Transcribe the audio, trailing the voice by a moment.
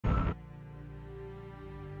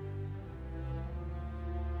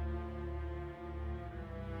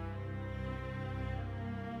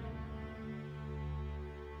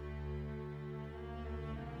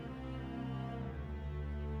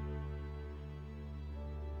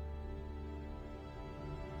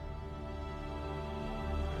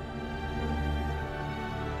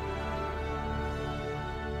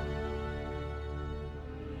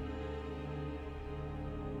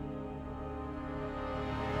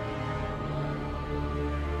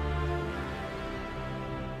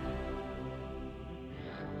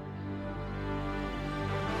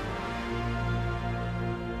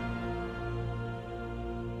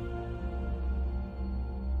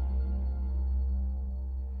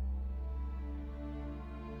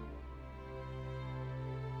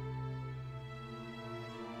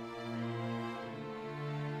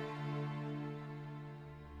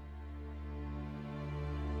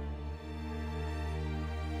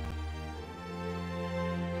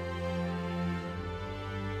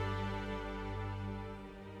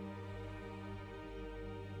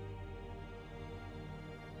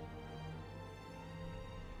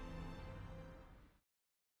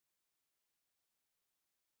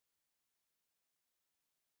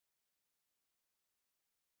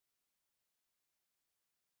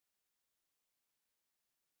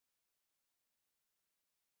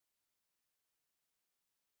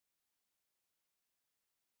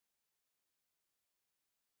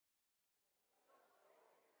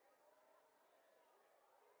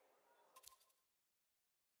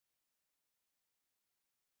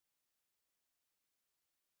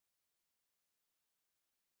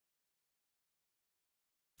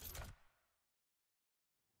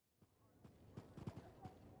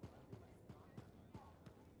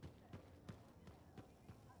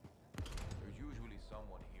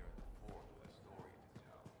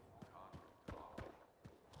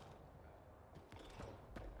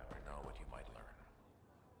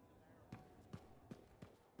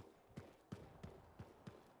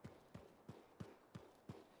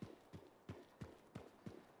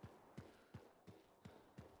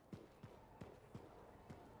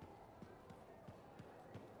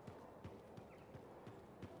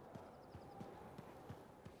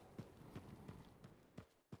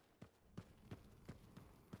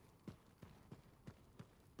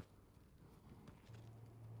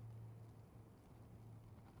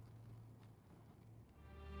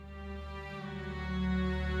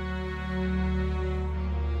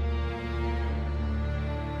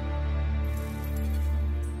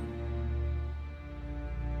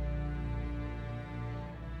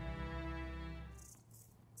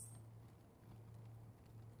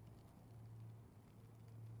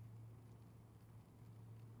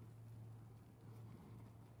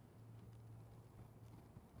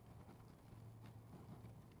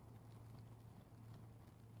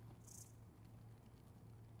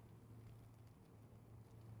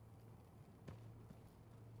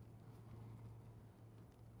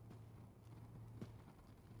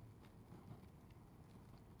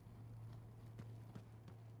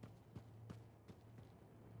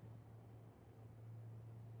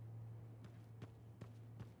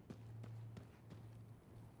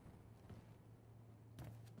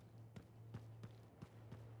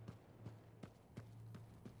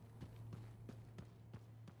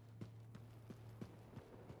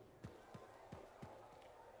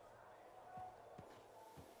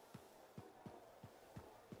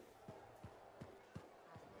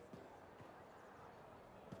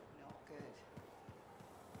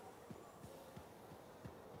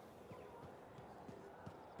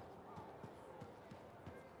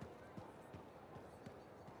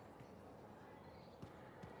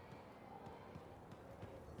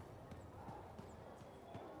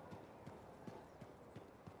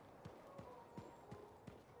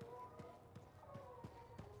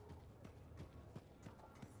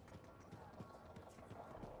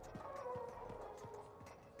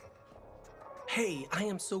Hey, I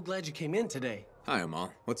am so glad you came in today. Hi,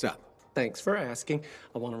 Amal. What's up? Thanks for asking.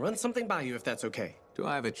 I want to run something by you if that's okay. Do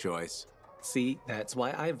I have a choice? See, that's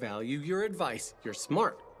why I value your advice. You're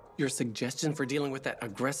smart. Your suggestion for dealing with that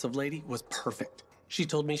aggressive lady was perfect. She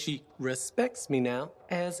told me she respects me now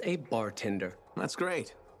as a bartender. That's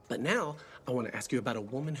great. But now, I want to ask you about a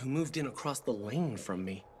woman who moved in across the lane from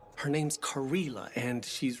me. Her name's Karila, and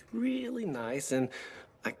she's really nice, and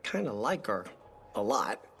I kind of like her a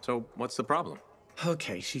lot. So, what's the problem?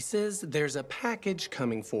 Okay, she says there's a package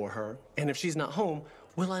coming for her, and if she's not home,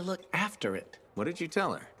 will I look after it? What did you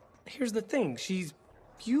tell her? Here's the thing, she's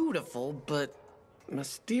beautiful, but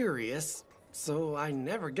mysterious, so I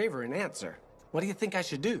never gave her an answer. What do you think I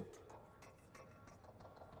should do?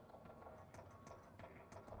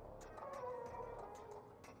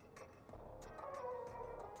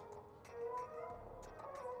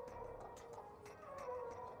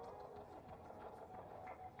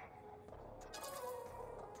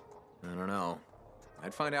 I don't know.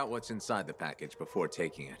 I'd find out what's inside the package before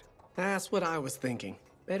taking it. That's what I was thinking.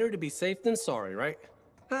 Better to be safe than sorry, right?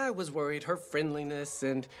 I was worried her friendliness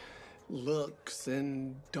and looks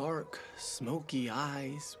and dark, smoky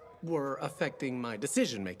eyes were affecting my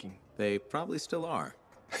decision-making. They probably still are.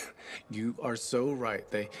 You are so right.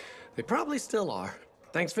 They probably still are.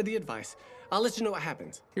 Thanks for the advice. I'll let you know what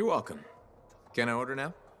happens. You're welcome. Can I order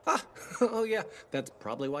now? Ah, oh yeah, that's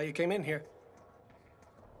probably why you came in here.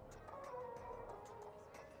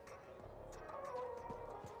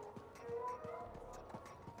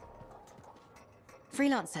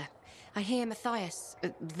 Freelancer, I hear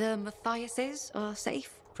the Matthiases are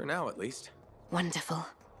safe? For now, at least. Wonderful.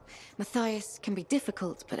 Matthias can be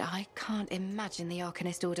difficult, but I can't imagine the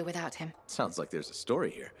Arcanist Order without him. Sounds like there's a story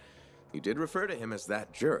here. You did refer to him as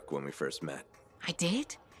that jerk when we first met. I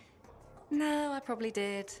did? No, I probably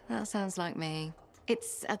did. That sounds like me.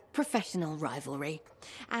 It's a professional rivalry.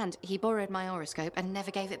 And he borrowed my horoscope and never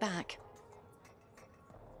gave it back.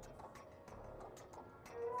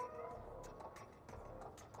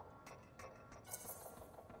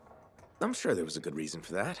 I'm sure there was a good reason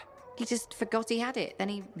for that. He just forgot he had it, then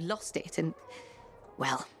he lost it, and...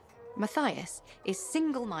 Well, Matthias is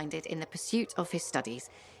single-minded in the pursuit of his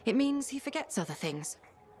studies. It means he forgets other things.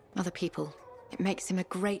 Other people. It makes him a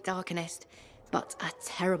great Arcanist, but a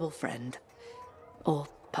terrible friend. Or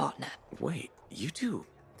partner. Wait, you two?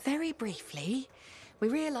 Very briefly, we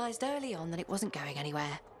realized early on that it wasn't going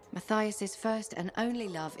anywhere. Matthias's first and only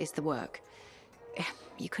love is the work.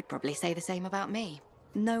 You could probably say the same about me.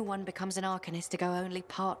 No one becomes an Arcanist to go only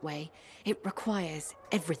part way. It requires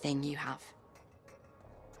everything you have.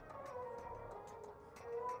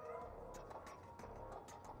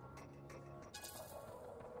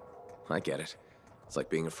 I get it. It's like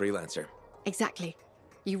being a freelancer. Exactly.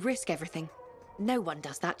 You risk everything. No one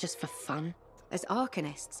does that just for fun. As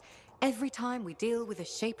Arcanists, every time we deal with a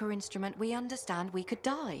Shaper instrument, we understand we could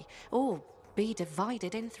die, or be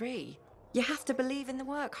divided in three. You have to believe in the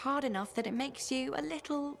work hard enough that it makes you a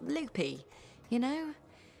little loopy, you know?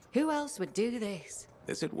 Who else would do this?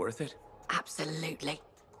 Is it worth it? Absolutely.